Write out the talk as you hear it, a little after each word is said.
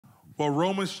Well,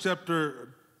 Romans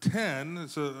chapter 10,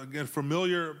 it's again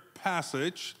familiar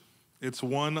passage. It's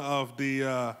one of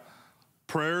the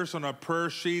prayers on our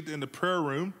prayer sheet in the prayer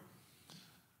room,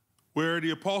 where the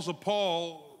Apostle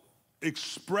Paul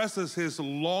expresses his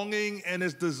longing and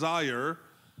his desire,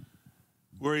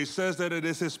 where he says that it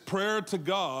is his prayer to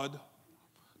God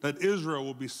that Israel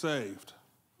will be saved.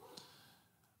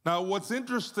 Now, what's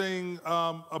interesting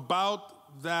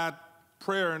about that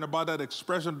prayer and about that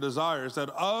expression of desire is that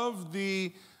of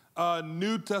the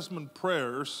New Testament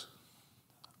prayers,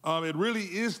 it really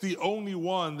is the only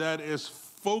one that is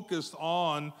focused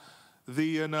on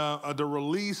the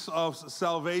release of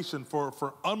salvation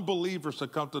for unbelievers to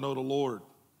come to know the Lord.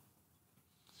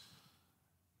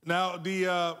 Now,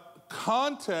 the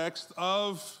context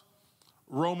of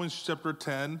Romans chapter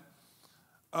 10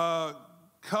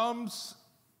 comes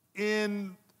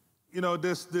in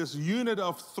this unit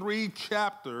of 3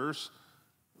 chapters,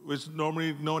 which is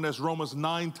normally known as Romans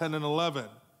 9, 10, and 11.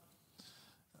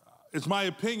 It's my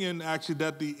opinion, actually,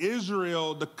 that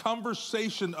the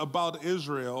conversation about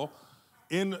Israel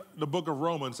in the book of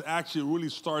Romans actually really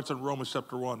starts in Romans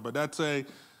chapter 1. But that's a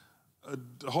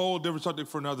whole different subject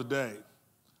for another day.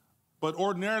 But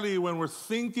ordinarily, when we're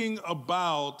thinking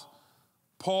about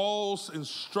Paul's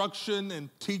instruction and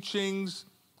teachings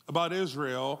about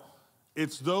Israel,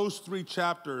 it's those 3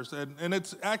 chapters, and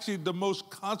it's actually the most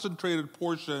concentrated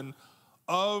portion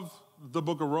of the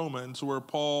book of Romans where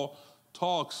Paul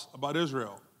talks about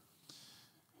Israel.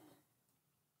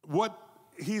 What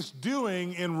he's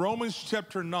doing in Romans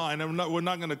chapter 9, and we're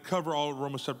not going to cover all of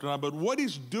Romans chapter 9, but what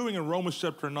he's doing in Romans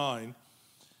chapter 9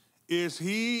 is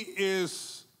he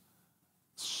is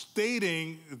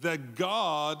stating that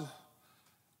God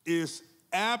is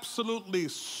absolutely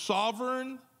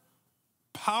sovereign,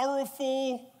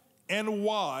 powerful, and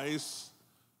wise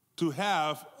to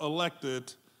have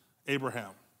elected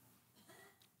Abraham.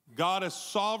 God is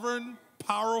sovereign,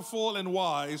 powerful, and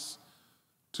wise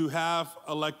to have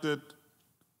elected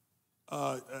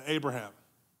Abraham.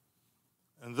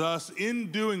 And thus,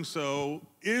 in doing so,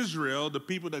 Israel, the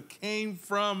people that came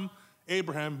from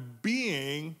Abraham,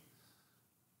 being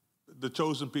the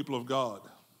chosen people of God.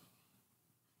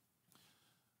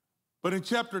 But in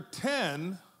chapter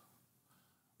 10,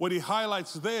 what he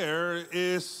highlights there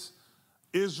is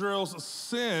Israel's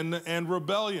sin and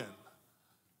rebellion,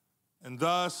 and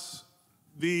thus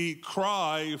the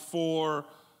cry for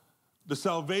the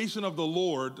salvation of the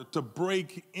Lord to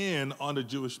break in on the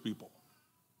Jewish people.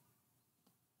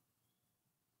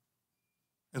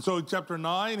 And so in chapter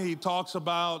 9, he talks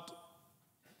about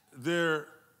their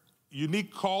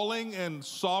unique calling and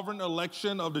sovereign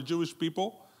election of the Jewish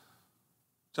people.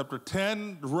 Chapter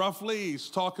 10, roughly, he's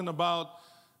talking about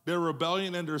their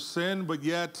rebellion and their sin, but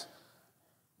yet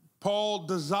Paul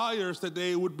desires that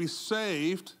they would be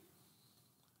saved.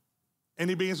 And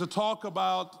he begins to talk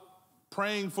about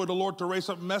praying for the Lord to raise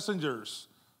up messengers.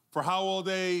 For how will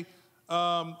they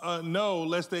know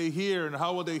lest they hear? And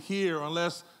how will they hear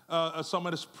unless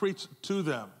someone has preached to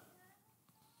them?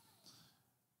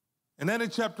 And then in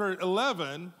chapter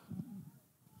 11,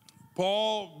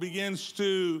 Paul begins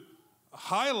to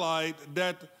highlight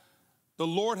that the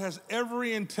Lord has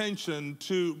every intention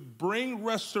to bring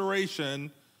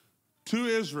restoration to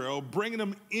Israel, bringing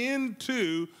them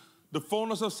into the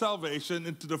fullness of salvation,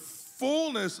 into the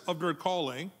fullness of their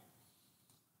calling,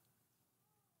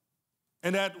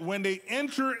 and that when they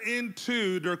enter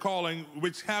into their calling,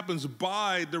 which happens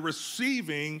by the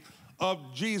receiving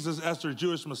of Jesus as their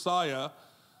Jewish Messiah,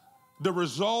 the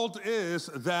result is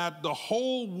that the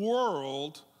whole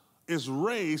world is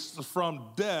raised from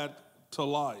death to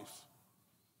life.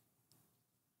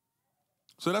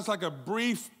 So that's like a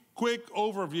brief, quick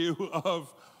overview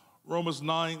of Romans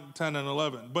 9, 10, and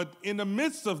 11. But in the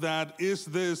midst of that is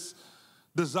this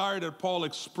desire that Paul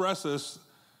expresses,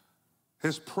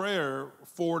 his prayer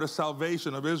for the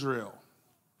salvation of Israel.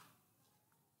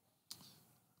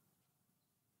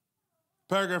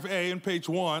 Paragraph A on page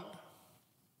 1,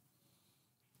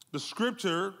 the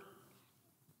scripture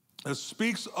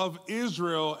speaks of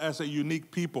Israel as a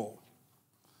unique people.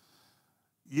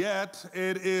 Yet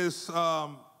it is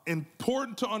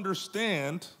important to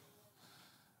understand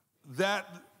that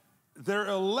their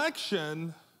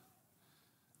election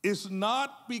is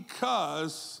not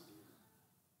because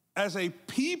as a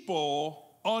people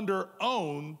on their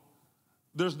own,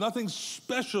 there's nothing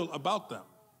special about them.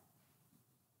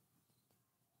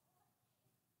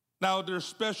 Now, they're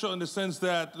special in the sense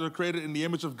that they're created in the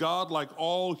image of God like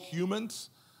all humans.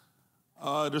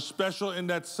 They're special in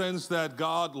that sense that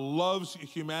God loves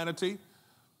humanity.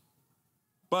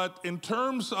 But in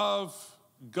terms of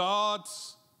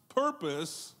God's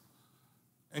purpose,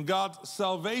 and God's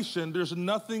salvation, there's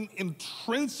nothing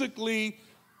intrinsically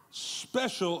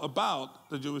special about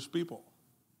the Jewish people.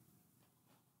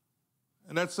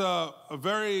 And that's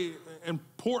very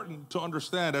important to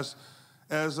understand.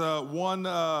 As one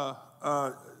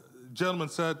gentleman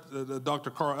said, Dr.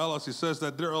 Carl Ellis, he says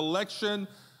that their election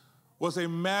was a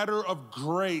matter of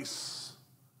grace,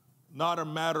 not a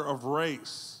matter of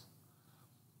race.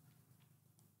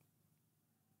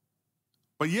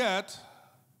 But yet,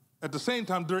 at the same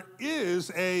time, there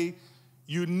is a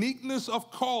uniqueness of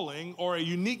calling or a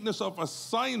uniqueness of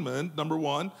assignment, number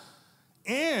one,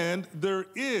 and there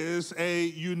is a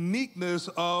uniqueness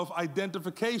of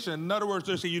identification. In other words,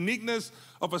 there's a uniqueness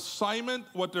of assignment,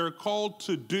 what they're called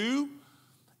to do,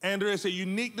 and there is a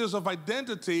uniqueness of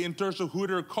identity in terms of who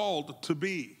they're called to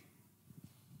be.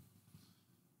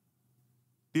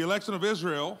 The election of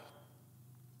Israel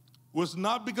was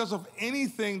not because of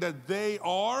anything that they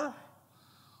are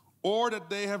or that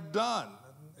they have done.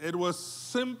 It was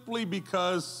simply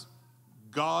because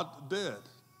God did.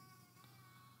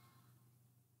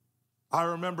 I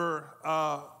remember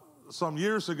some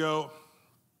years ago,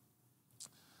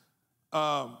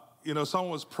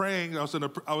 someone was praying. I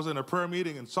was in a prayer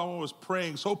meeting, and someone was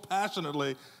praying so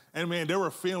passionately, and man, they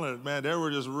were feeling it, man. They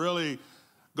were just really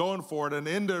going for it. And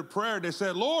in their prayer, they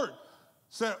said, Lord,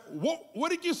 what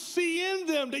did you see in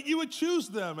them that you would choose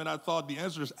them? And I thought the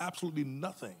answer is absolutely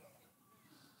nothing.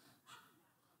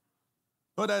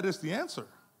 But that is the answer.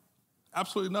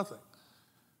 Absolutely nothing.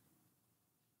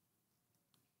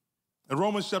 In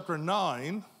Romans chapter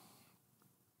 9,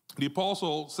 the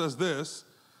apostle says this,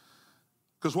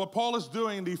 because what Paul is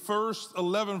doing in the first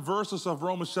 11 verses of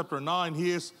Romans chapter 9,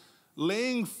 he is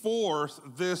laying forth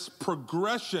this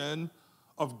progression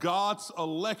of God's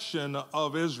election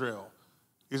of Israel.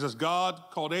 He says, God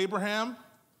called Abraham.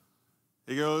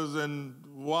 He goes, and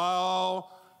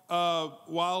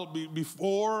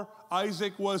before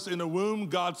Isaac was in the womb,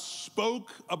 God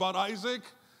spoke about Isaac.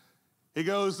 He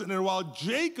goes, and then while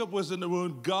Jacob was in the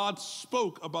womb, God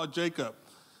spoke about Jacob.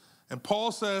 And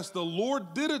Paul says, the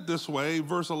Lord did it this way,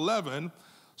 verse 11,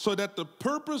 so that the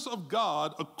purpose of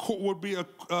God would be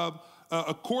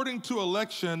according to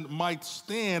election might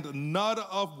stand, not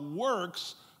of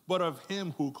works, but of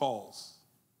him who calls.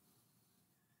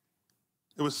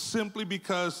 It was simply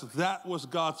because that was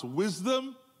God's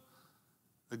wisdom,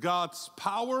 God's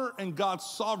power, and God's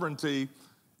sovereignty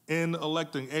in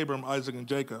electing Abram, Isaac, and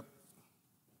Jacob.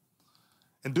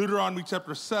 In Deuteronomy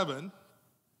chapter 7,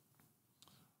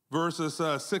 verses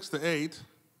 6 to 8,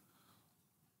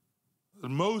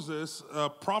 Moses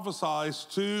prophesies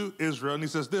to Israel, and he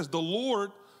says this, the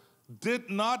Lord did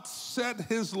not set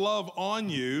his love on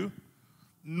you,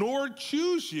 nor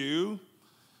choose you,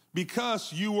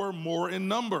 because you were more in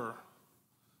number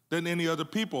than any other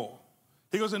people.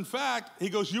 He goes, in fact,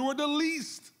 you were the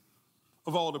least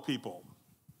of all the people.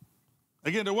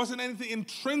 Again, there wasn't anything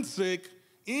intrinsic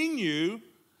in you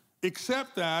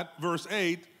except that, verse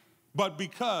 8, but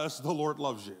because the Lord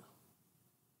loves you.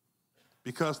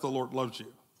 Because the Lord loves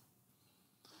you.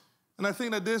 And I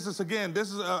think that this is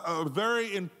a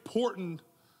very important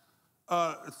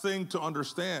thing to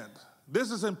understand.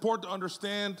 This is important to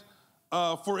understand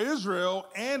for Israel,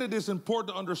 and it is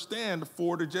important to understand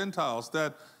for the Gentiles,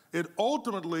 that it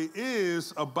ultimately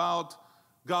is about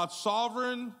God's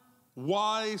sovereign,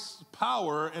 wise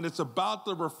power, and it's about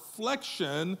the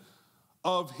reflection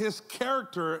of his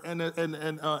character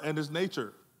and his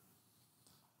nature.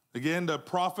 Again, the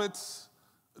prophets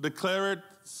declare it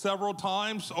several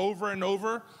times over and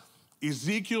over.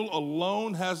 Ezekiel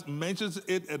alone mentions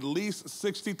it at least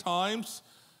 60 times,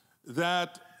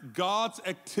 that God's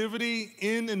activity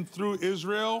in and through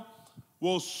Israel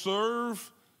will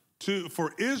serve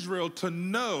for Israel to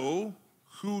know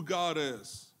who God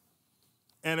is.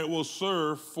 And it will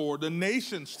serve for the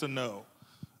nations to know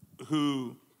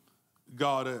who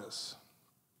God is.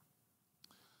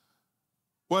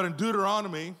 Well, in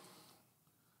Deuteronomy,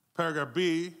 paragraph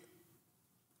B,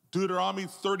 Deuteronomy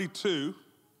 32,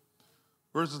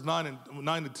 verses 9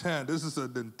 to 10, this is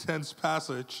an intense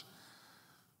passage.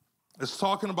 It's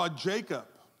talking about Jacob.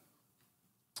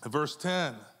 In verse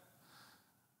 10,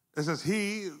 it says,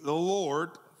 he, the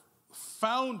Lord,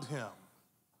 found him.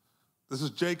 This is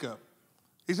Jacob.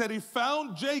 He said he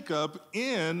found Jacob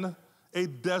in a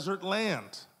desert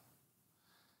land,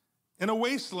 in a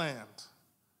wasteland,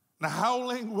 in a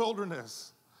howling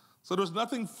wilderness. So there's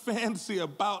nothing fancy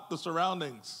about the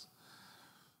surroundings.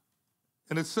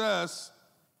 And it says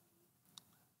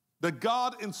that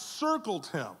God encircled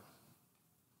him.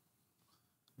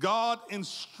 God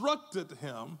instructed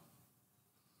him.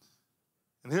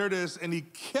 And here it is, and he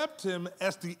kept him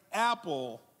as the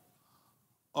apple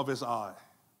of his eye.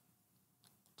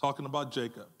 Talking about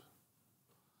Jacob.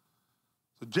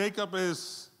 So Jacob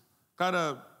is kind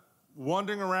of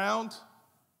wandering around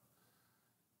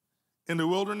in the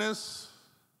wilderness,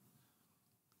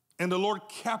 and the Lord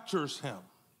captures him.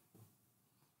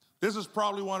 This is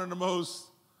probably one of the most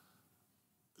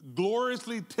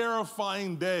gloriously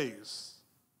terrifying days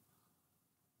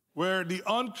where the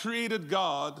uncreated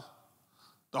God,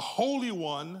 the Holy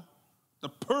One, the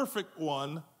perfect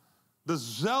one, the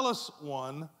zealous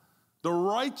one, the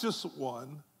righteous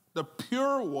one, the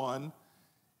pure one,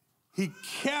 he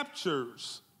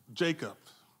captures Jacob.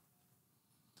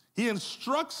 He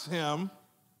instructs him,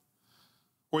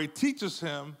 or he teaches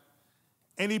him,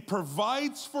 and he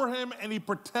provides for him and he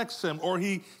protects him, or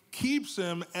he keeps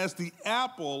him as the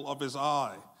apple of his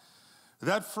eye.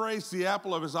 That phrase, the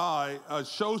apple of his eye,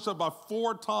 shows up about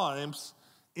 4 times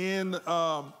in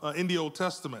the Old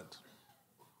Testament.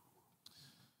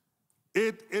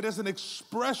 It is an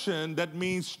expression that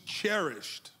means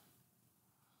cherished.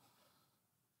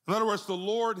 In other words, the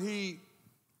Lord,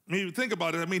 think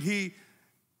about it. I mean,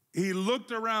 he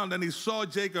looked around and he saw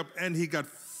Jacob and he got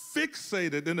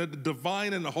fixated in a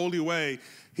divine and a holy way.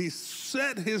 He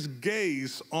set his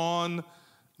gaze on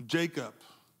Jacob,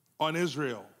 on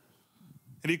Israel.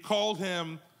 And he called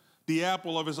him the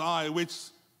apple of his eye, which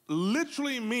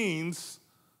literally means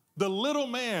the little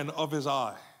man of his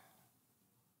eye.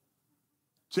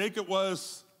 Jacob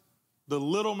was the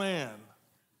little man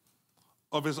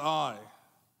of his eye.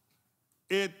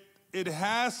 It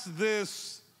has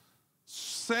this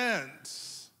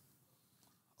sense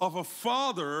of a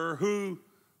father who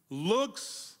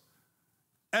looks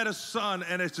at a son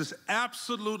and is just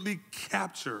absolutely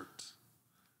captured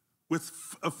with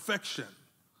affection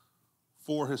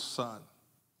for his son.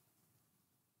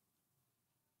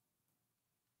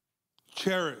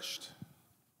 Cherished.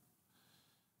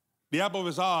 The apple of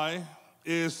his eye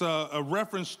is a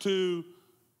reference to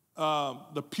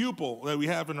the pupil that we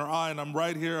have in our eye, and I'm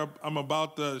right here. I'm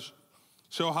about to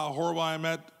show how horrible I am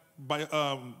at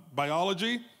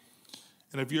biology.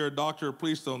 And if you're a doctor,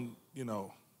 please don't,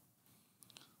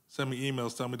 send me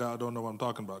emails, tell me that I don't know what I'm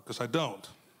talking about, because I don't.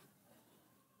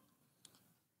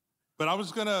 But I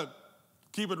was going to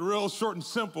keep it real short and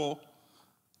simple.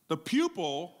 The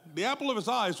pupil, the apple of his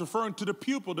eye, is referring to the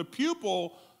pupil. The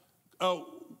pupil,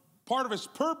 part of its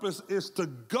purpose is to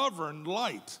govern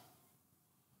light.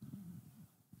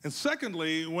 And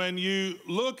secondly, when you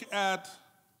look at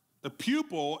the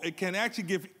pupil, it can actually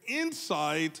give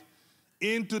insight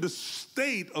into the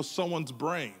state of someone's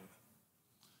brain.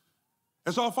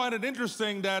 And so I find it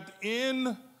interesting that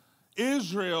in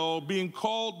Israel being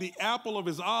called the apple of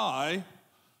his eye,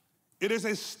 it is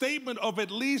a statement of at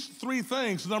least 3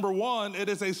 things. Number one, it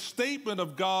is a statement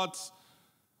of God's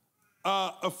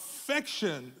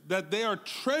affection, that they are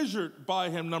treasured by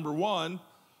him, number one.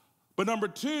 But number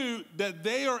 2, that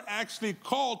they are actually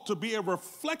called to be a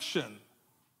reflection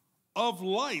of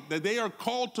light, that they are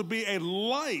called to be a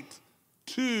light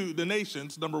to the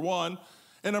nations, number 1.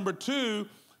 And number 2,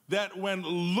 that when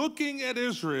looking at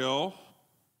Israel,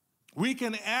 we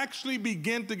can actually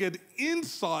begin to get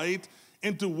insight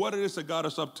into what it is that God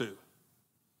is up to.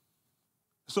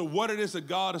 So what it is that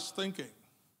God is thinking.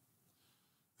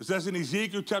 It says in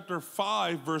Ezekiel chapter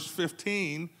 5, verse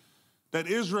 15, that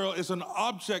Israel is an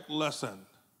object lesson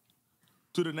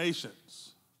to the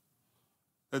nations.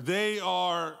 That they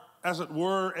are, as it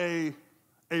were, a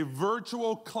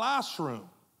virtual classroom.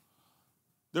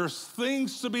 There's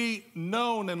things to be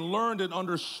known and learned and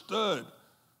understood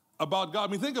about God.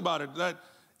 I mean, think about it, that,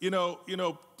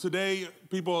 today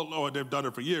people, they've done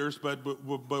it for years, but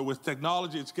with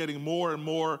technology, it's getting more and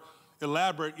more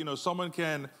elaborate. Someone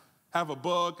can have a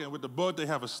book, and with the book, they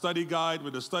have a study guide.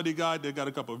 With the study guide, they've got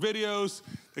a couple of videos,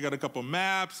 they got a couple of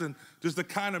maps, and just to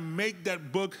kind of make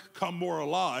that book come more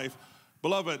alive.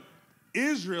 Beloved,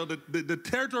 Israel, the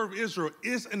territory of Israel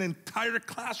is an entire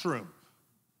classroom.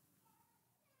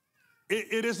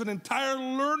 It is an entire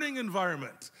learning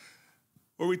environment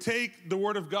where we take the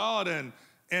Word of God and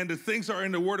the things that are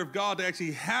in the Word of God that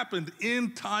actually happened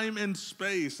in time and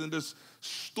space, and there's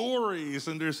stories,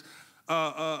 and there's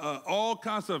all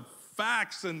kinds of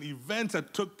facts and events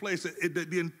that took place.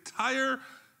 The entire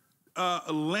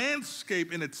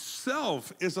landscape in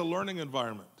itself is a learning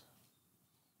environment.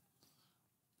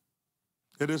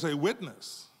 It is a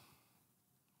witness.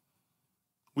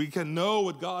 We can know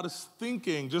what God is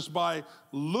thinking just by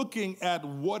looking at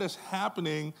what is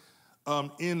happening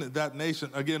in that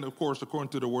nation. Again, of course, according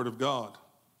to the Word of God.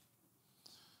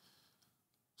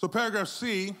 So paragraph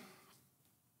C,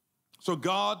 so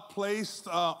God placed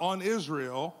on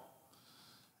Israel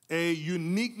a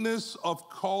uniqueness of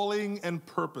calling and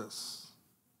purpose.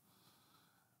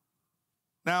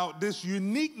 Now, this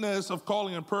uniqueness of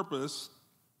calling and purpose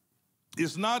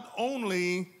is not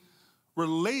only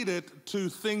related to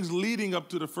things leading up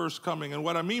to the first coming. And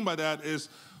what I mean by that is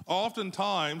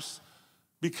oftentimes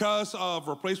because of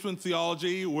replacement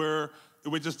theology,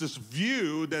 which is this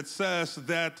view that says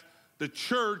that the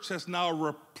church has now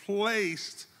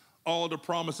replaced all the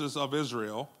promises of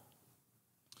Israel.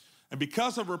 And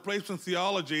because of replacement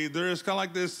theology, there is kind of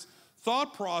like this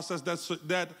thought process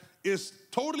that is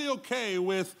totally okay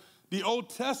with the Old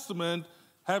Testament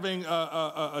having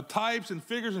types and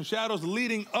figures and shadows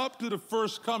leading up to the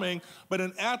first coming, but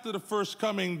then after the first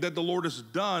coming that the Lord has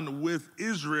done with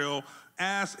Israel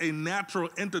as a natural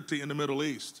entity in the Middle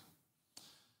East.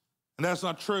 And that's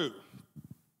not true.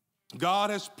 God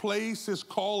has placed his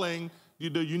calling,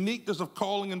 the uniqueness of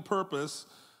calling and purpose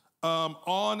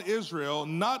on Israel,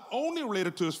 not only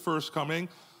related to his first coming,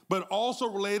 but also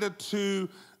related to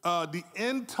the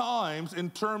end times in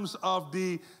terms of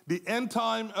the end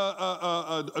time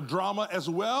drama as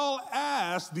well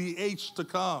as the age to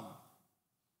come.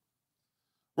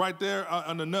 Right there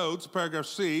on the notes, paragraph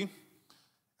C,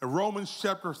 in Romans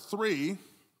chapter 3,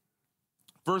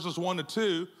 verses 1 to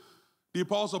 2, the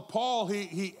Apostle Paul,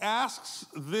 he asks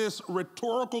this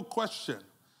rhetorical question.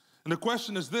 And the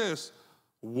question is this: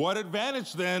 what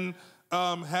advantage then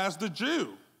has the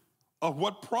Jew? Of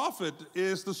what profit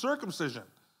is the circumcision?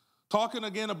 Talking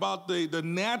again about the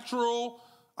natural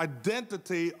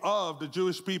identity of the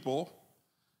Jewish people.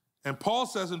 And Paul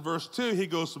says in verse 2, he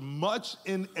goes, much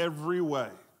in every way.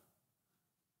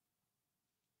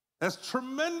 That's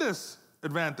tremendous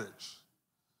advantage.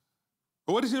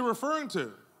 But what is he referring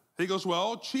to? He goes,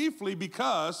 well, chiefly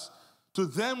because to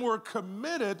them were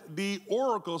committed the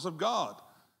oracles of God.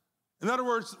 In other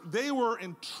words, they were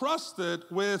entrusted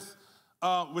with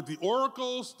the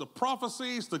oracles, the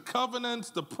prophecies, the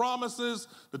covenants, the promises,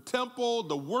 the temple,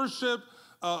 the worship,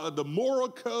 the moral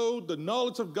code, the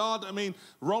knowledge of God. I mean,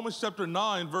 Romans chapter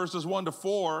 9, verses 1 to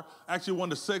 4, actually 1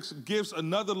 to 6, gives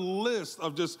another list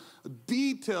of just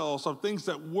details of things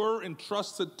that were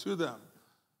entrusted to them.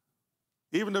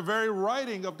 Even the very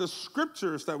writing of the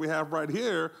scriptures that we have right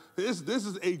here, this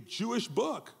is a Jewish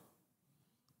book.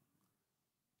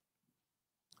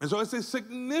 And so it's a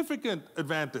significant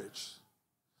advantage.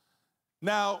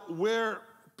 Now, where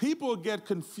people get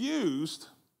confused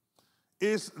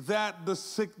is that the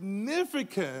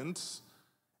significance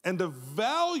and the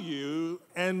value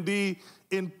and the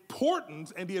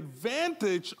importance and the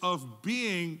advantage of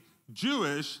being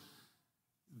Jewish,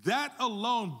 that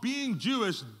alone, being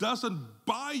Jewish, doesn't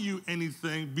buy you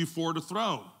anything before the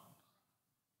throne.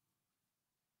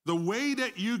 The way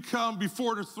that you come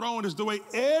before the throne is the way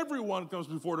everyone comes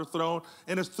before the throne,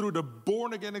 and it's through the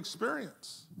born-again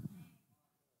experience.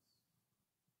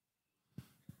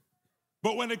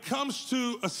 But when it comes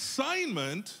to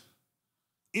assignment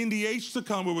in the age to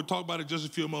come, we will talk about it in just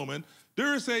a few moments,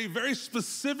 there is a very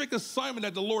specific assignment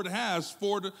that the Lord has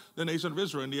for the nation of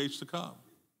Israel in the age to come.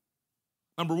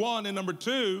 Number one, and number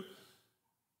two,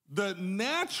 the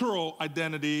natural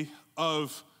identity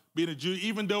of being a Jew,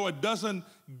 even though it doesn't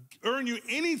earn you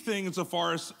anything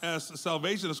insofar as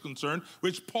salvation is concerned,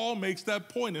 which Paul makes that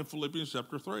point in Philippians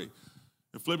chapter 3.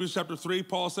 In Philippians chapter 3,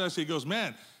 Paul says, he goes,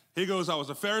 I was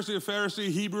a Pharisee,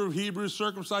 Hebrew of Hebrews,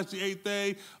 circumcised the eighth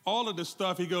day, all of this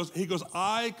stuff. He goes,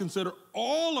 I consider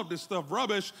all of this stuff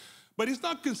rubbish, but he's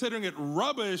not considering it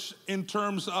rubbish in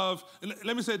terms of,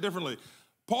 let me say it differently.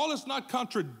 Paul is not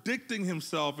contradicting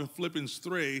himself in Philippians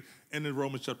 3 and in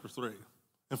Romans chapter 3.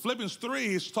 In Philippians 3,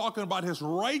 he's talking about his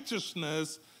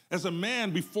righteousness as a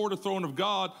man before the throne of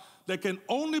God that can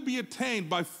only be attained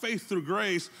by faith through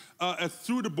grace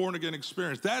through the born-again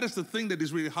experience. That is the thing that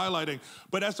he's really highlighting.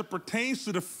 But as it pertains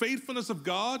to the faithfulness of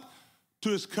God, to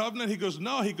his covenant, he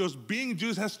goes, being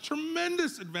Jews has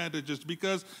tremendous advantages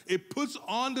because it puts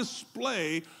on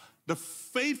display the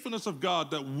faithfulness of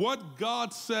God, that what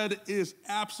God said is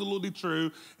absolutely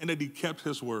true and that he kept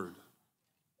his word.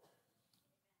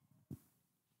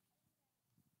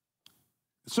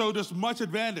 So there's much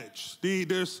advantage.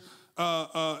 There's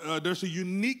a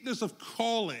uniqueness of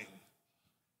calling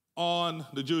on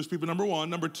the Jewish people, number one.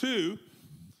 Number two,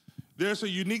 there's a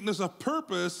uniqueness of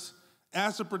purpose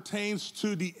as it pertains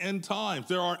to the end times.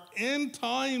 There are end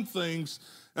time things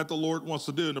that the Lord wants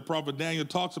to do. And the prophet Daniel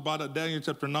talks about it, Daniel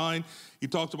chapter 9. He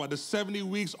talks about the 70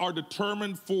 weeks are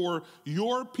determined for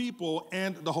your people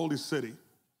and the holy city.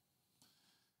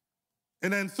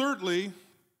 And then thirdly,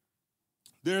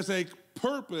 there's a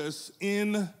purpose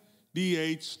in the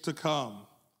age to come.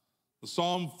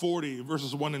 Psalm 40,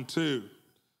 verses 1 and 2.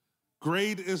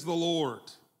 Great is the Lord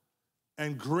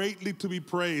and greatly to be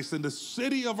praised in the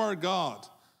city of our God,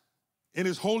 in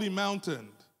his holy mountain,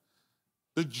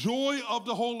 the joy of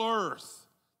the whole earth,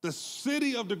 the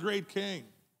city of the great king,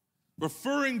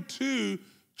 referring to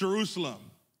Jerusalem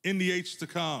in the age to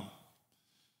come.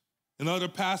 In other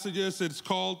passages, it's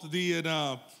called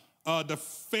the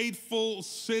faithful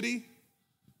city,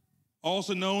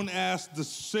 also known as the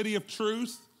city of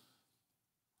truth.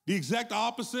 The exact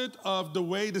opposite of the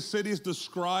way the city is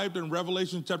described in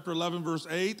Revelation chapter 11, verse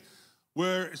 8,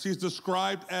 where she's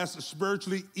described as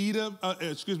spiritually Egypt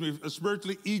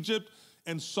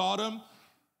and Sodom.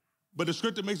 But the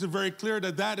scripture makes it very clear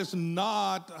that that is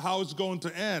not how it's going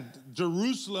to end.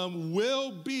 Jerusalem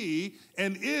will be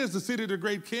and is the city of the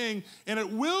great king, and it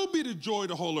will be the joy of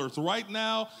the whole earth. Right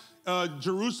now,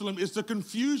 Jerusalem is the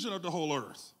confusion of the whole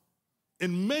earth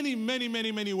in many, many,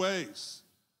 many, many ways.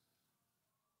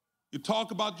 You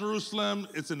talk about Jerusalem,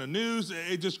 it's in the news,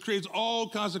 it just creates all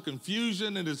kinds of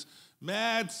confusion, and it's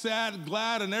mad, sad,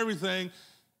 glad, and everything.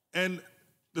 And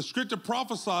the scripture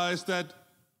prophesies that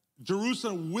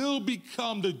Jerusalem will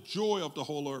become the joy of the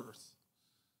whole earth.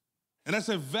 And that's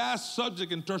a vast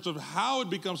subject in terms of how it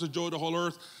becomes the joy of the whole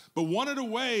earth. But one of the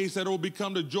ways that it will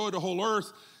become the joy of the whole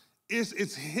earth is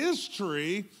its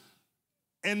history,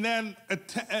 and then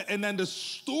the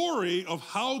story of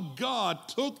how God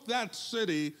took that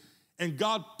city and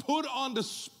God put on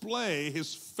display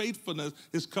his faithfulness,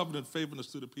 his covenant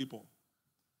faithfulness to the people.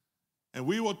 And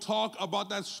we will talk about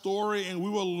that story, and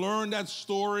we will learn that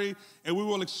story, and we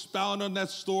will expound on that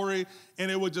story,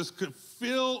 and it will just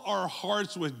fill our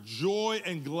hearts with joy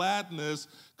and gladness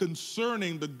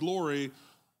concerning the glory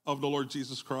of the Lord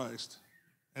Jesus Christ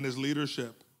and his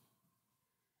leadership.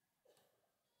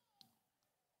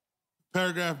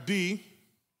 Paragraph D.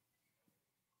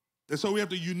 And so we have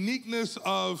the uniqueness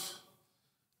of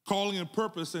calling and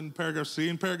purpose in paragraph C.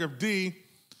 In paragraph D,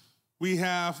 we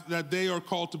have that they are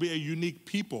called to be a unique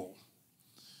people.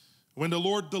 When the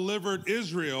Lord delivered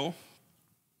Israel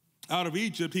out of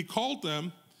Egypt, he called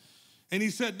them and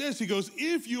he said this, he goes,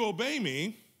 if you obey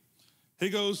me, he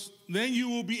goes, then you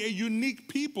will be a unique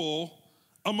people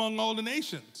among all the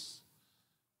nations.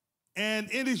 And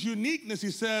in his uniqueness,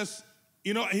 he says,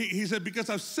 you know, he said,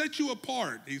 because I've set you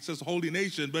apart, he says holy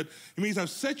nation, but it means I've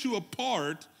set you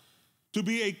apart to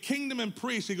be a kingdom and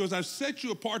priest. He goes, I've set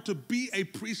you apart to be a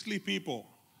priestly people.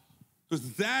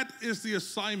 Because that is the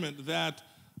assignment that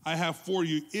I have for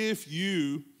you if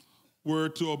you were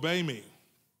to obey me.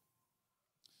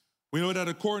 We know that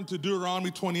according to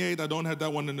Deuteronomy 28, I don't have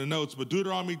that one in the notes, but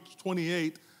Deuteronomy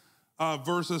 28,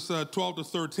 verses 12 to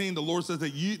 13, the Lord says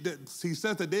he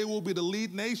says that they will be the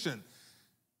lead nation,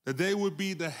 that they would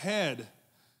be the head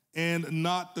and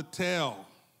not the tail.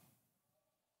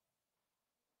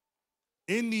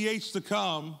 In the age to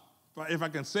come, if I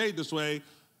can say it this way,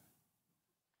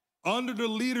 under the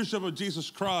leadership of Jesus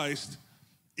Christ,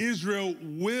 Israel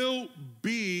will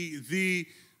be the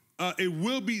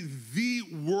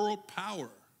world power.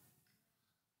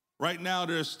 Right now,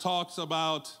 there's talks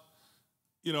about,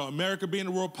 you know, America being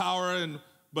the world power,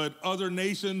 but other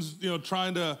nations, you know,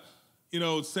 trying to, you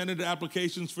know, send in the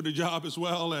applications for the job as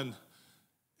well, and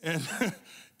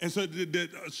so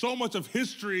so much of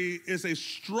history is a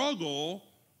struggle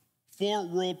for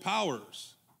world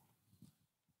powers.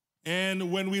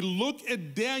 And when we look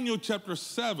at Daniel chapter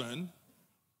 7,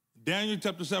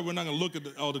 we're not going to look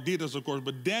at all the details, of course,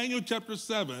 but Daniel chapter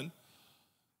 7,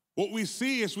 what we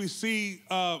see is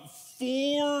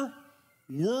 4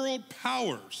 world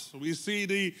powers. We see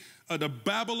the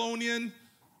Babylonian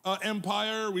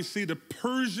Empire, we see the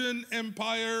Persian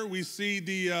Empire, we see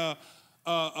the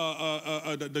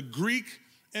Greek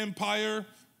Empire,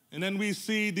 and then we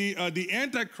see the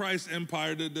Antichrist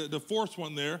Empire, the fourth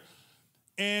one there.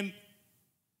 And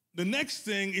the next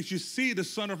thing is you see the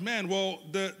Son of Man. Well,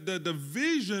 the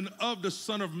vision of the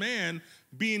Son of Man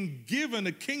being given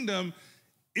a kingdom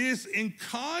is in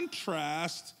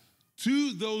contrast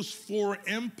to those 4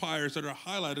 empires that are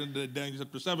highlighted in Daniel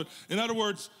chapter 7. In other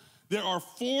words, there are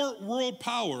 4 world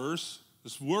powers.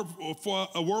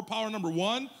 World power number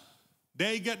 1,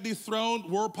 they get dethroned.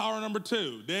 World power number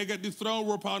 2, they get dethroned.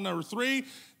 World power number 3,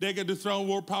 they get dethroned.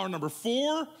 World power number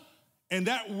 4, and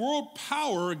that world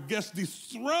power gets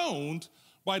dethroned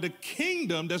by the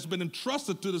kingdom that's been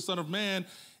entrusted to the Son of Man,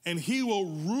 and he will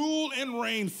rule and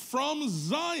reign from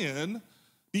Zion,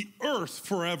 the earth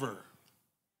forever.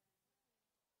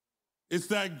 It's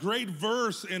that great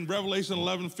verse in Revelation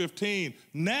 11:15.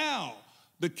 Now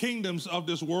the kingdoms of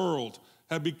this world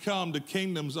have become the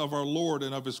kingdoms of our Lord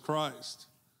and of his Christ.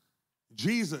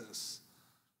 Jesus,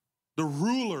 the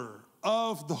ruler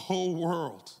of the whole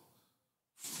world,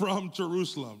 from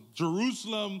Jerusalem.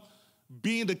 Jerusalem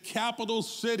being the capital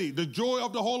city, the joy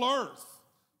of the whole earth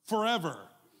forever.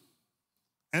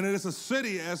 And it is a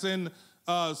city, as in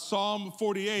Psalm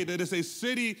 48, it is a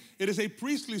city, it is a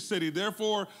priestly city.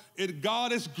 Therefore,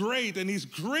 God is great, and he's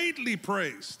greatly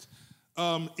praised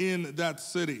in that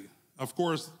city. Of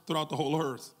course, throughout the whole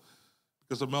earth,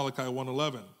 because of Malachi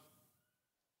 1:11.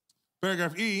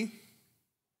 Paragraph E.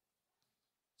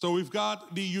 So we've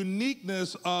got the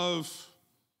uniqueness of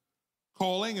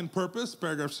calling and purpose,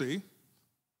 paragraph C.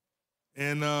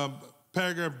 In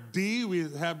paragraph D, we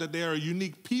have that they are a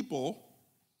unique people.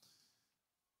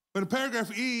 But in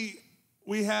paragraph E,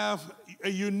 we have a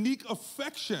unique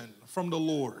affection from the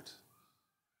Lord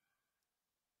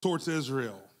towards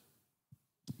Israel.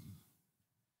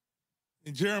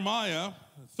 In Jeremiah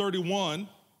 31,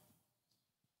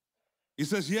 he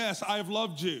says, yes, I have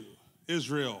loved you,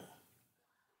 Israel.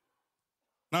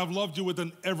 And I've loved you with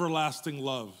an everlasting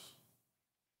love.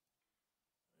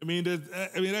 I mean, that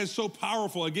is so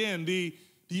powerful. Again, the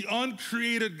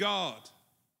uncreated God.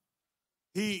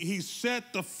 He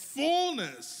set the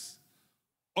fullness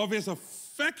of his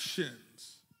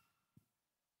affections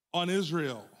on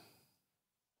Israel.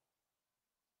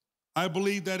 I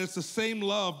believe that it's the same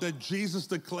love that Jesus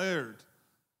declared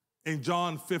in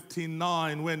John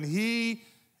 15:9 when he,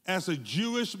 as a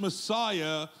Jewish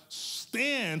Messiah,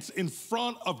 stands in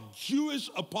front of Jewish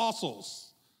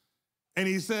apostles. And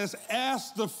he says,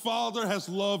 as the Father has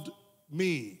loved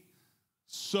me,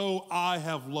 so I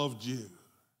have loved you.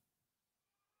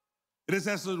 It is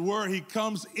as it were, he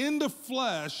comes in the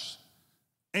flesh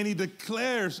and he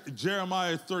declares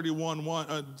Jeremiah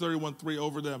 31:3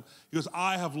 over them. He goes,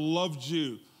 I have loved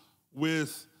you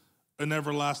with an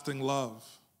everlasting love.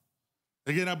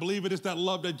 Again, I believe it is that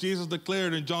love that Jesus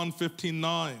declared in John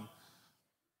 15:9.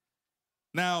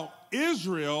 Now,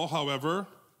 Israel, however,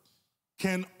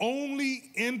 can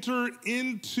only enter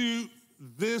into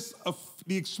the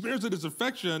experience of this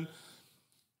affection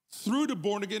through the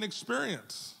born-again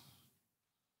experience.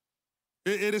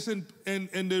 It is, and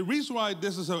the reason why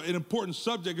this is an important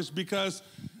subject is because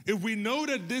if we know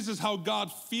that this is how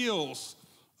God feels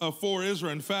for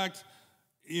Israel, in fact,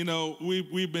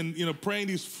 we've been, praying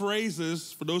these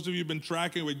phrases. For those of you who've been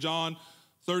tracking with John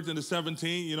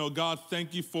 13-17, God,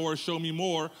 thank you for, show me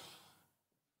more.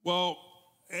 Well,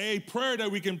 a prayer that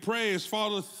we can pray is,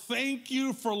 Father, thank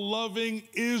you for loving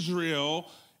Israel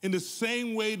in the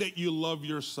same way that you love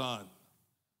your son.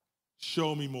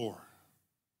 Show me more.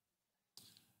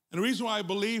 And the reason why I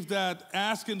believe that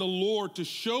asking the Lord to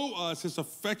show us his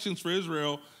affections for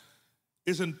Israel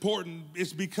is important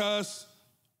is because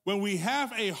when we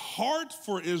have a heart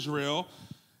for Israel,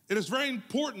 it is very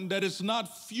important that it's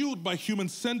not fueled by human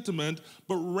sentiment,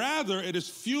 but rather it is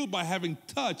fueled by having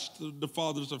touched the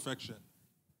Father's affection.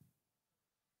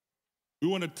 We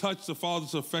want to touch the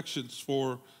Father's affections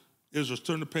for Israel.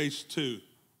 Turn to page 2.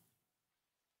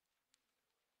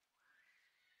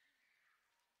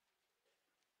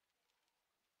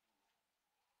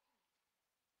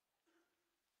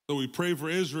 So we pray for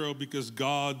Israel because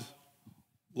God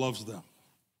loves them.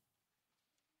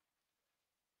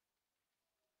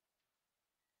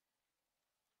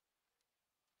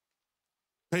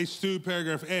 Page 2,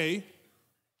 paragraph A,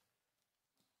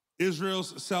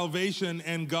 Israel's salvation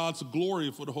and God's glory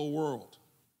for the whole world.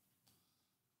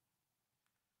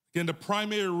 Again, the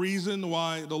primary reason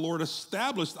why the Lord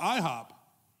established IHOP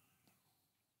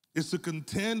is to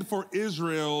contend for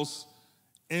Israel's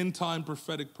end-time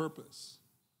prophetic purpose.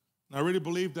 And I really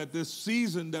believe that this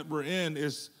season that we're in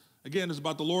is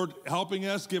about the Lord helping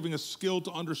us, giving us skill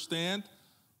to understand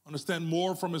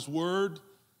more from his word,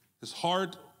 his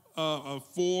heart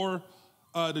for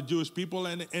the Jewish people.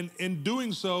 And in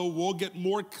doing so, we'll get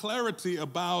more clarity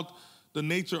about the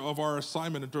nature of our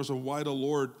assignment in terms of why the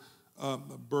Lord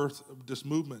birthed this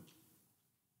movement.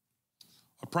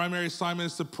 Our primary assignment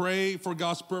is to pray for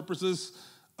God's purposes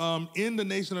in the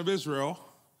nation of Israel.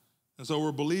 And so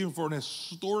we're believing for an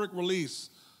historic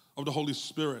release of the Holy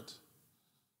Spirit.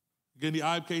 Again, the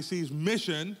IHOPKC's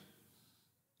mission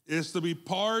is to be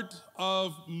part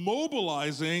of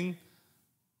mobilizing,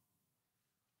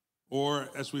 or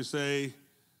as we say,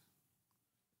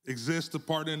 exist to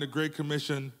partner in the Great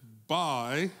Commission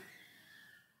by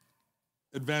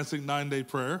advancing 9-day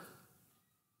prayer.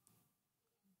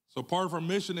 So part of our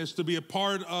mission is to be a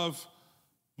part of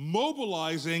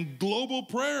mobilizing global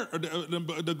prayer, or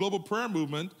the global prayer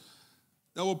movement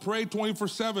that will pray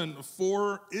 24/7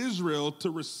 for Israel to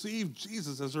receive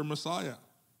Jesus as their Messiah.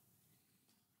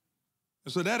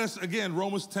 And so that is, again,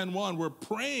 Romans 10:1. We're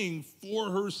praying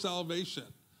for her salvation,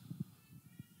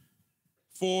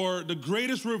 for the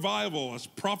greatest revival as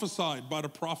prophesied by the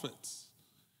prophets,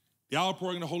 the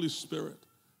outpouring of the Holy Spirit,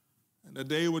 and that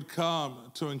they would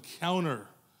come to encounter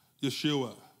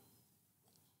Yeshua.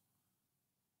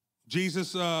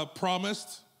 Jesus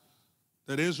promised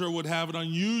that Israel would have an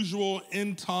unusual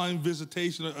end-time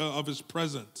visitation of his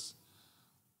presence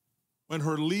when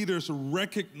her leaders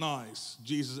recognize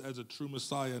Jesus as a true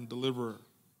Messiah and deliverer.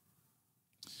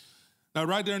 Now,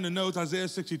 right there in the notes, Isaiah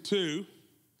 62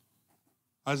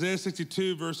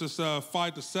 verses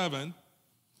 5 to 7,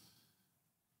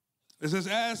 it says,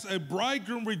 as a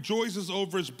bridegroom rejoices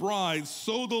over his bride,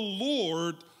 so the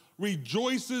Lord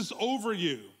rejoices over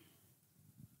you.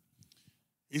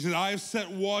 He said, I have set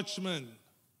watchmen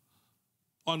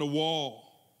on the wall.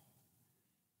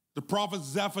 The prophet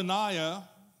Zephaniah,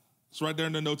 it's right there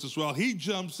in the notes as well, he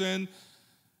jumps in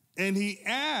and he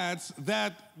adds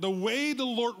that the way the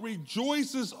Lord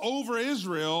rejoices over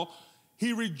Israel,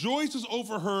 he rejoices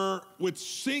over her with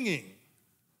singing.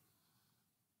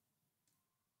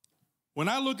 When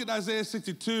I look at Isaiah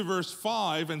 62, verse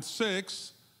 5 and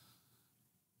 6,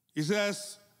 he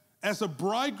says, as a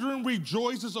bridegroom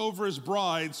rejoices over his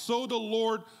bride, so the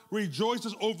Lord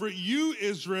rejoices over you,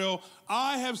 Israel.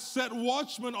 I have set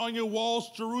watchmen on your walls,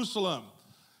 Jerusalem.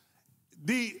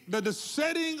 The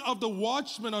setting of the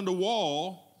watchman on the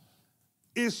wall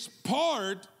is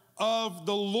part of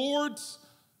the Lord's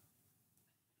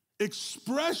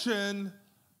expression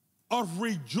of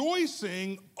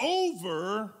rejoicing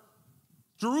over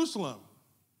Jerusalem.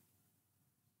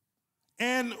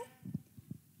 And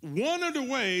one of the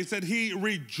ways that he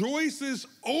rejoices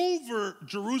over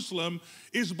Jerusalem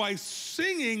is by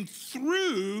singing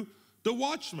through the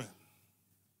watchmen.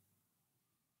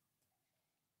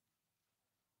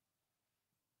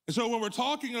 And so when we're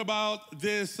talking about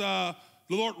this, the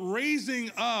Lord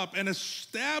raising up and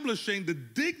establishing the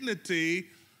dignity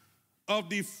of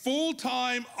the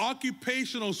full-time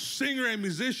occupational singer and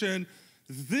musician,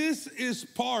 this is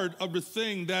part of the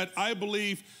thing that I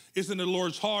believe is in the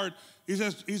Lord's heart. He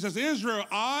says, Israel,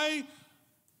 I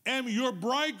am your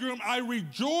bridegroom. I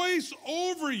rejoice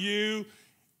over you.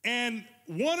 And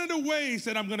one of the ways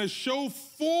that I'm going to show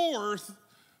forth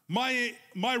my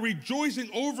rejoicing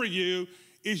over you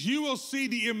is you will see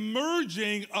the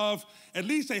emerging of at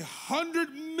least 100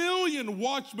 million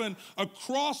watchmen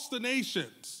across the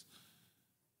nations.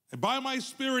 And by my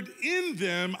Spirit in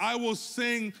them, I will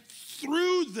sing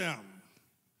through them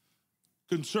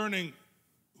concerning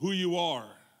who you are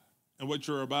and what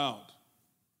you're about.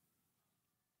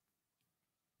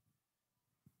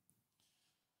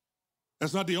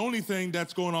 That's not the only thing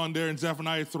that's going on there in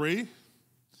Zephaniah 3,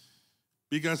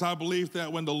 because I believe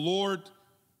that when the Lord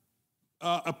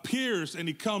appears and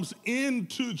he comes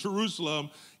into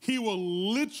Jerusalem, he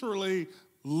will literally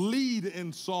lead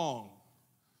in song,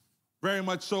 very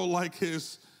much so like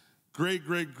his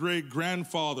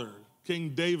great-great-great-grandfather,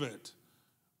 King David,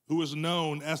 who is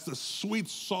known as the sweet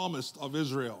psalmist of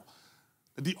Israel.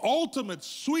 The ultimate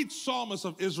sweet psalmist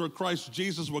of Israel, Christ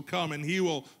Jesus, will come and he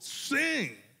will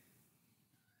sing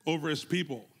over his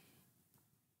people.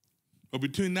 But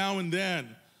between now and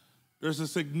then, there's a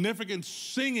significant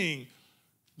singing,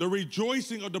 the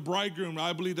rejoicing of the bridegroom,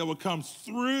 I believe, that will come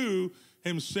through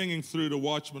him singing through the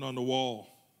watchman on the wall.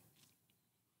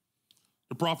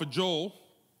 The prophet Joel,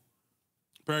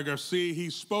 paragraph C, he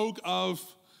spoke of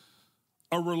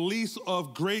a release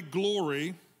of great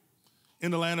glory in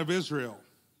the land of Israel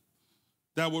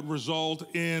that would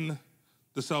result in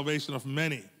the salvation of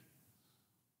many.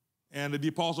 And the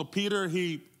Apostle Peter,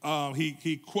 he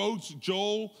quotes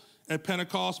Joel at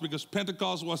Pentecost, because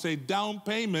Pentecost was a down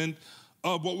payment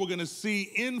of what we're going to see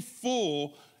in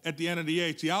full at the end of the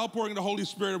age. The outpouring of the Holy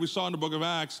Spirit that we saw in the book of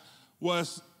Acts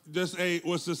was just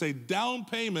a down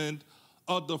payment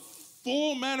of the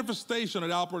full manifestation of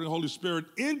the outpouring of the Holy Spirit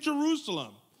in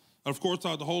Jerusalem, and of course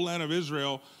throughout the whole land of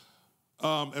Israel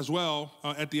as well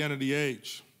at the end of the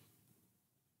age.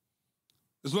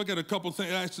 Let's look at a couple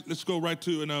things. Let's go right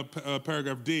to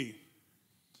paragraph D.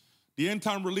 The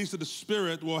end-time release of the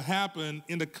Spirit will happen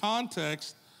in the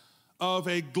context of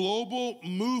a global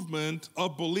movement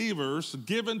of believers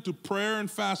given to prayer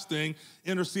and fasting,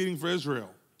 interceding for Israel.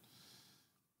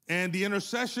 And the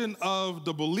intercession of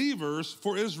the believers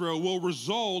for Israel will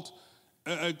result,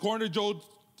 according to Joel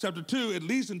chapter 2, at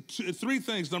least in three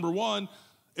things. Number one,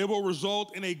 it will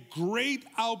result in a great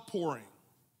outpouring.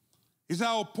 He said,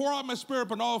 I will pour out my Spirit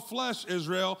upon all flesh,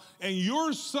 Israel, and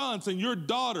your sons and your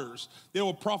daughters, they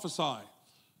will prophesy.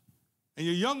 And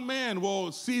your young man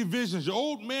will see visions. Your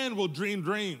old man will dream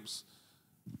dreams.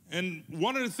 And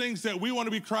one of the things that we want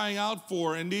to be crying out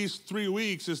for in these 3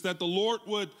 weeks is that the Lord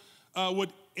would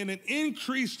in an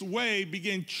increased way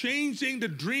begin changing the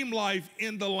dream life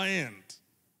in the land.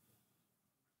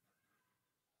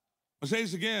 I'll say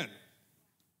this again.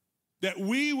 That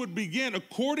we would begin,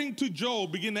 according to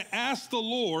Job, begin to ask the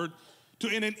Lord to,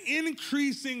 in an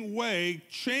increasing way,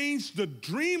 change the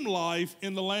dream life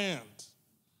in the land.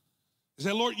 He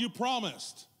said, Lord, you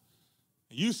promised.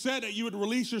 You said that you would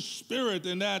release your spirit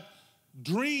and that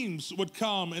dreams would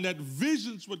come and that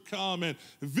visions would come and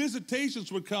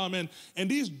visitations would come. And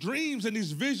these dreams and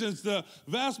these visions, the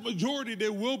vast majority, they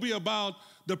will be about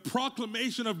the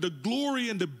proclamation of the glory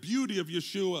and the beauty of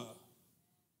Yeshua.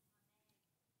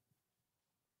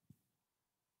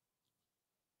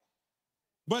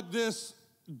 But this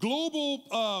global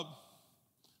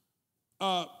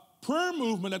prayer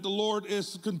movement that the Lord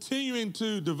is continuing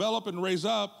to develop and raise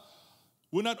up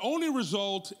will not only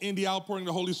result in the outpouring of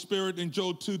the Holy Spirit in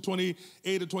Job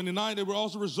 2:28-29, it will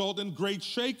also result in great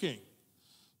shaking.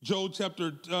 Job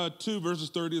chapter 2, verses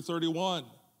 30 to 31.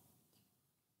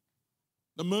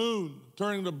 The moon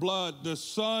turning to blood, the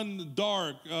sun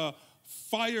dark,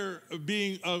 fire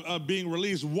being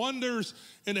released, wonders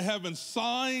in the heavens,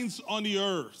 signs on the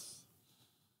earth.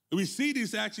 And we see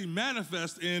these actually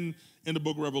manifest in the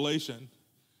book of Revelation.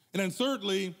 And then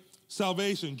thirdly,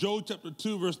 salvation. Job chapter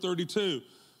 2, verse 32.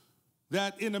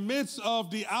 That in the midst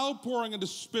of the outpouring of the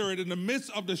Spirit, in the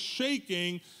midst of the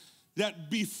shaking, that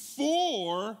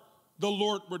before the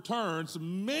Lord returns,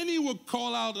 many will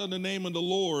call out on the name of the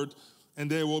Lord and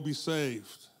they will be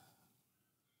saved.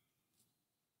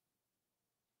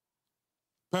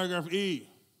 Paragraph E,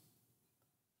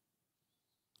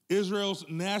 Israel's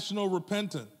national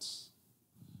repentance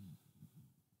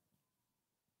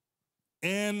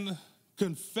and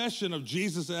confession of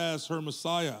Jesus as her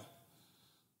Messiah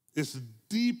is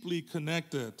deeply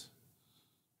connected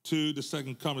to the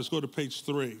second coming. Let's go to page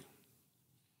 3.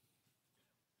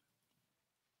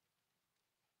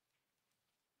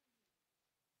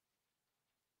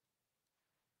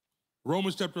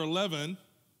 Romans chapter 11,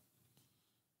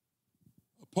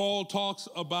 Paul talks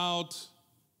about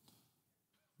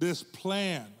this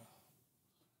plan,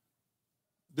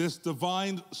 this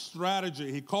divine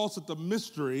strategy. He calls it the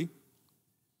mystery.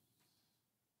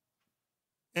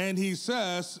 And he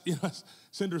says,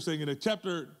 it's interesting, in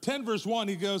chapter 10, verse 1,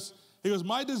 he goes,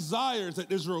 my desire is that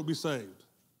Israel will be saved.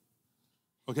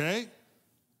 Okay?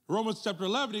 Romans chapter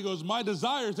 11, he goes, my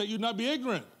desire is that you not be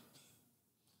ignorant.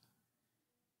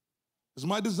 It's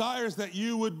my desire is that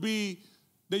you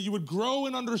would grow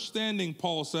in understanding,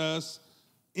 Paul says,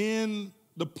 in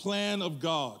the plan of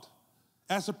God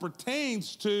as it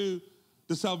pertains to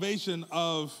the salvation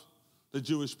of the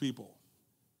Jewish people.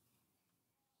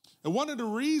 And one of the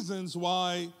reasons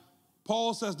why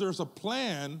Paul says there's a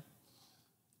plan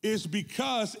is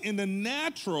because in the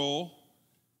natural,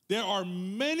 there are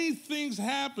many things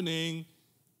happening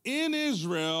in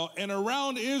Israel and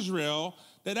around Israel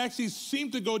that actually seem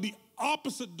to go the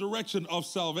opposite direction of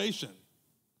salvation.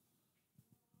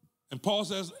 And Paul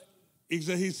says, he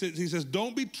says,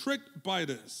 don't be tricked by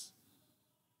this.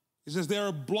 He says they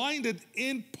are blinded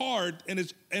in part, and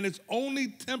it's only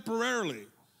temporarily.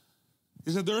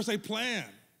 He said there is a plan.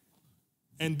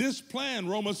 And this plan,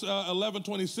 Romans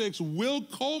 11:26, will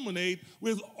culminate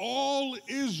with all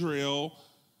Israel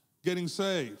getting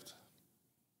saved.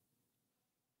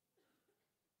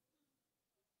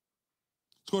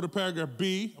 Let's go to paragraph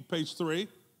B on page 3.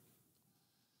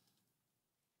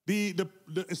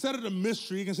 Instead of the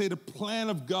mystery, you can say the plan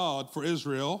of God for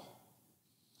Israel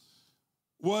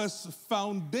was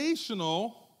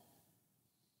foundational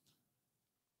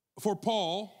for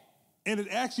Paul, and it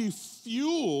actually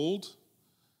fueled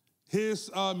his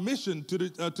mission to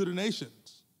the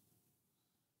nations.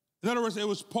 In other words, it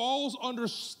was Paul's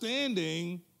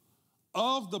understanding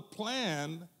of the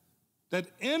plan that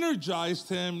energized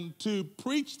him to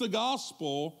preach the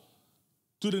gospel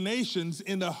to the nations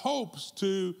in the hopes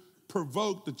to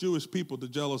provoke the Jewish people to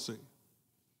jealousy.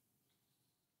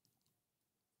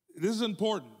 This is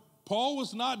important. Paul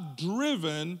was not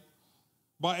driven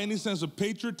by any sense of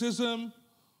patriotism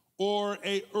or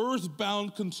a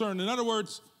earthbound concern. In other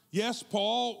words, yes,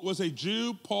 Paul was a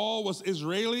Jew. Paul was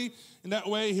Israeli. In that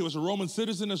way, he was a Roman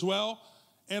citizen as well.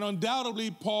 And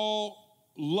undoubtedly, Paul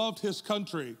loved his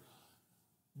country.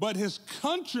 But his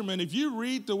countrymen, if you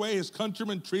read the way his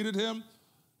countrymen treated him,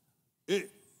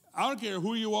 I don't care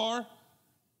who you are,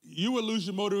 you will lose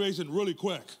your motivation really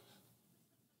quick.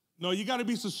 No, you got to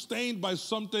be sustained by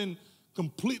something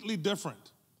completely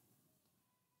different.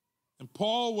 And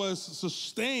Paul was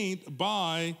sustained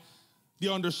by the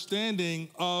understanding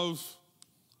of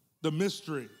the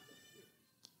mystery.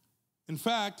 In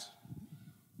fact,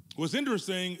 what's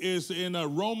interesting is in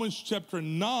Romans chapter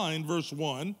 9, verse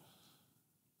 1,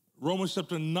 Romans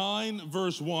chapter 9,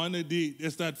 verse 1,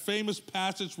 it's that famous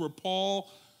passage where Paul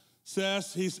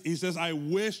says, he says, I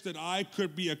wish that I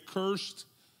could be accursed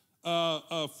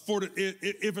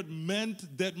if it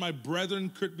meant that my brethren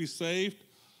could be saved.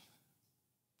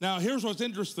 Now, here's what's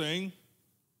interesting,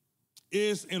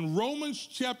 is in Romans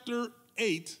chapter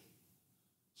 8,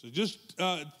 so just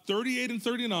 38 and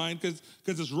 39, because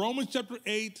it's Romans chapter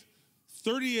 8,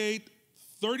 38,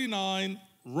 39,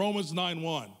 Romans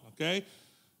 9:1, okay?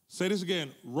 Say this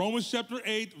again, Romans chapter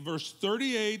 8, verse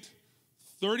 38,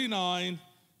 39,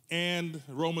 and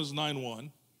Romans 9:1.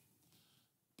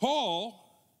 Paul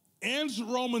ends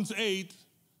Romans 8,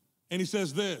 and he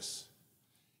says this.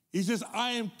 He says,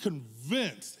 I am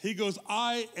convinced. He goes,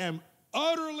 I am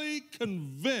utterly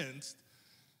convinced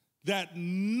that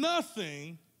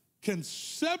nothing can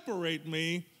separate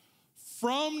me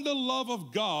from the love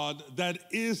of God that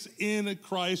is in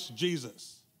Christ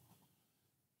Jesus.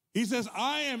 He says,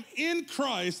 I am in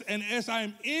Christ, and as I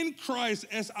am in Christ,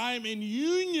 as I am in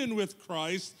union with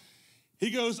Christ, he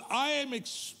goes, I am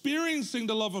experiencing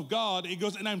the love of God. He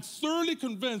goes, and I'm thoroughly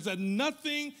convinced that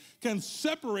nothing can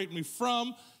separate me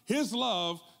from his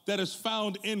love that is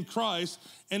found in Christ.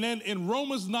 And then in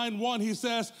Romans 9:1, he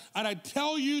says, and I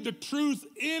tell you the truth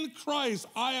in Christ,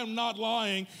 I am not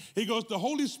lying. He goes, the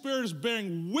Holy Spirit is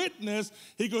bearing witness.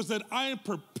 He goes, that I am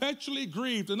perpetually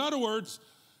grieved. In other words,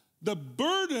 the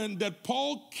burden that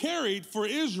Paul carried for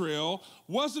Israel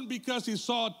wasn't because he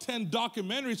saw 10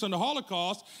 documentaries on the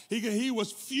Holocaust. He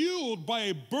was fueled by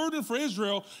a burden for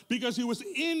Israel because he was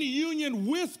in union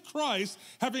with Christ,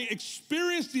 having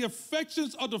experienced the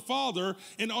affections of the Father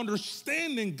and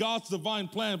understanding God's divine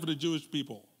plan for the Jewish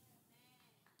people.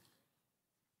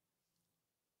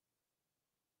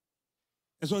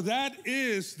 And so that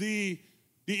is the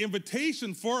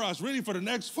invitation for us, really for the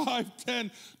next 5,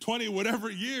 10, 20, whatever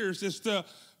years, is to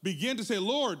begin to say,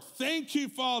 Lord, thank you,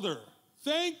 Father.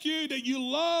 Thank you that you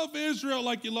love Israel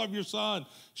like you love your son.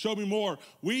 Show me more.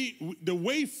 The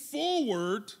way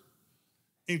forward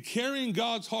in carrying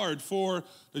God's heart for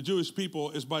the Jewish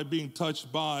people is by being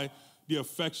touched by the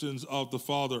affections of the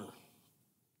Father.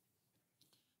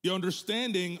 The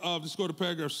understanding of, let's go to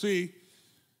paragraph C,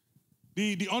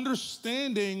 the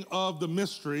understanding of the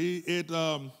mystery,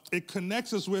 it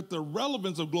connects us with the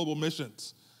relevance of global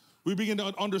missions. We begin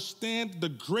to understand the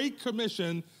Great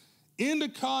Commission in the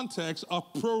context of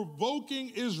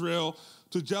provoking Israel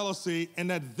to jealousy, and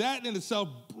that in itself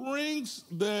brings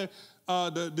the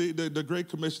Great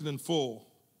Commission in full.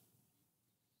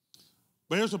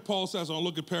 But here's what Paul says. I'll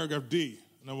look at paragraph D,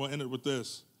 and I will end it with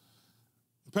this.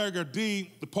 In paragraph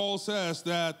D, Paul says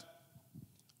that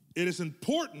it is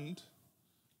important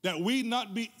that we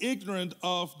not be ignorant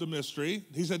of the mystery.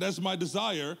 He said, that's my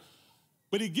desire.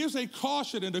 But he gives a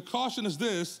caution, and the caution is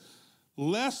this,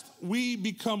 lest we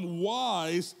become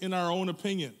wise in our own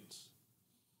opinions.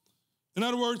 In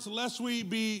other words, lest we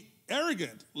be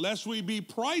arrogant, lest we be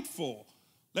prideful,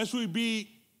 lest we be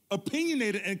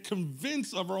opinionated and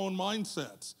convinced of our own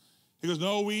mindsets. He goes,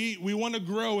 no, we want to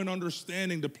grow in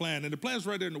understanding the plan. And the plan's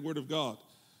right there in the Word of God.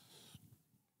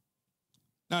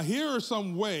 Now, here are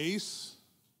some ways,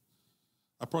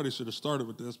 I probably should have started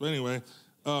with this, but anyway,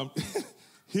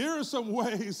 here are some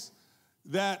ways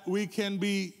that we can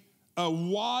be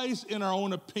wise in our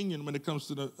own opinion when it comes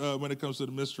to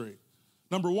the mystery.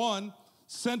 Number one,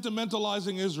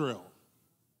 sentimentalizing Israel.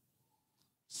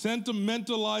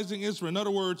 Sentimentalizing Israel. In other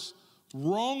words,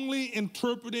 wrongly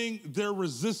interpreting their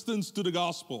resistance to the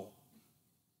gospel.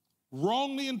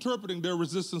 Wrongly interpreting their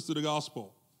resistance to the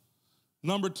gospel.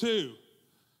 Number two,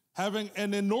 having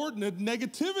an inordinate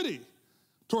negativity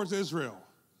towards Israel,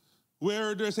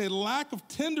 where there's a lack of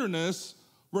tenderness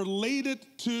related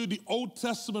to the Old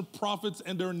Testament prophets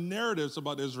and their narratives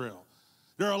about Israel.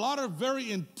 There are a lot of very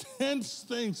intense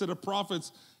things that the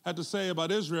prophets had to say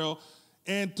about Israel,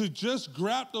 and to just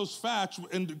grab those facts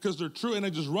and because they're true and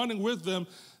they're just running with them,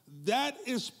 that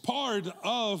is part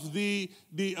of the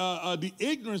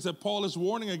ignorance that Paul is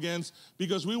warning against,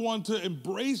 because we want to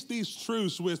embrace these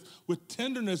truths with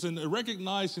tenderness and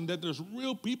recognizing that there's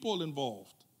real people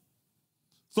involved.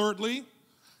 Thirdly,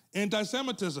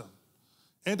 anti-Semitism.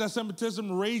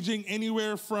 Anti-Semitism raging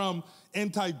anywhere from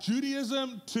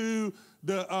anti-Judaism to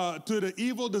the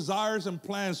evil desires and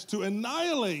plans to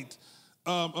annihilate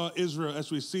Israel,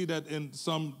 as we see that in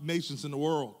some nations in the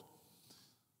world.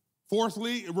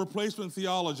 Fourthly, replacement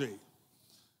theology.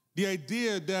 The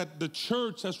idea that the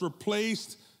church has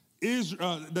replaced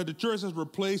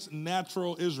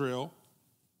natural Israel.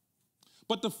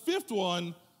 But the fifth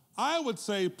one, I would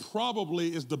say,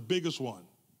 probably is the biggest one.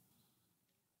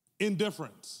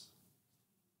 Indifference.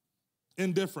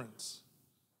 Indifference.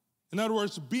 In other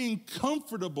words, being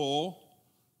comfortable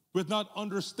with not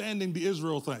understanding the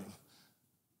Israel thing.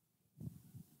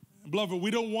 beloved,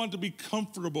 we don't want to be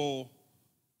comfortable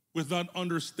with not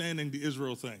understanding the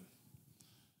Israel thing.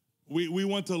 We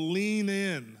want to lean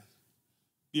in.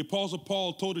 The Apostle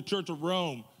Paul told the church of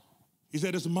Rome, he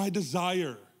said, it's my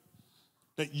desire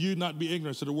that you not be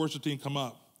ignorant. So the worship team come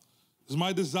up. It's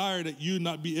my desire that you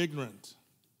not be ignorant.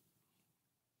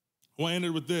 I want to end it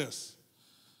with this.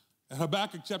 In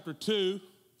Habakkuk chapter 2,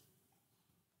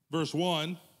 verse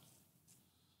 1,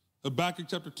 Habakkuk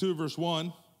chapter 2, verse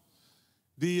 1,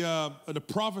 the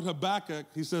prophet Habakkuk,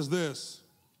 he says this.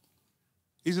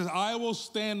 He says, I will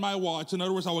stand my watch. In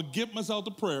other words, I will give myself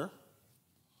to prayer.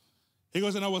 He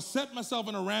goes, and I will set myself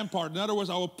in a rampart. In other words,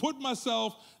 I will put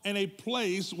myself in a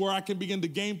place where I can begin to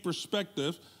gain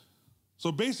perspective.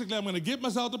 So basically, I'm going to give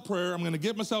myself to prayer. I'm going to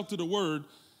give myself to the word.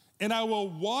 And I will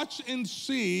watch and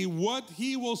see what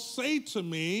he will say to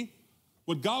me,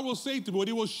 what God will say to me, what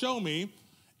he will show me,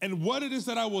 and what it is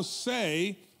that I will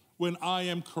say when I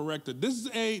am corrected. This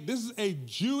is a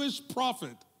Jewish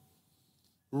prophet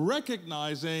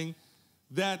recognizing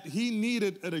that he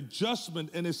needed an adjustment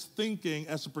in his thinking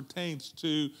as it pertains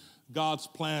to God's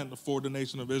plan for the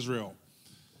nation of Israel.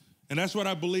 And that's what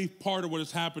I believe part of what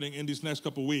is happening in these next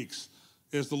couple of weeks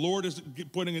is the Lord is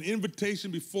putting an invitation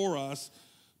before us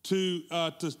to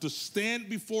stand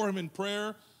before him in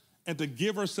prayer and to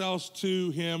give ourselves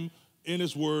to him in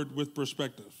his word with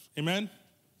perspective. Amen?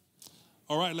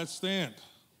 All right, let's stand.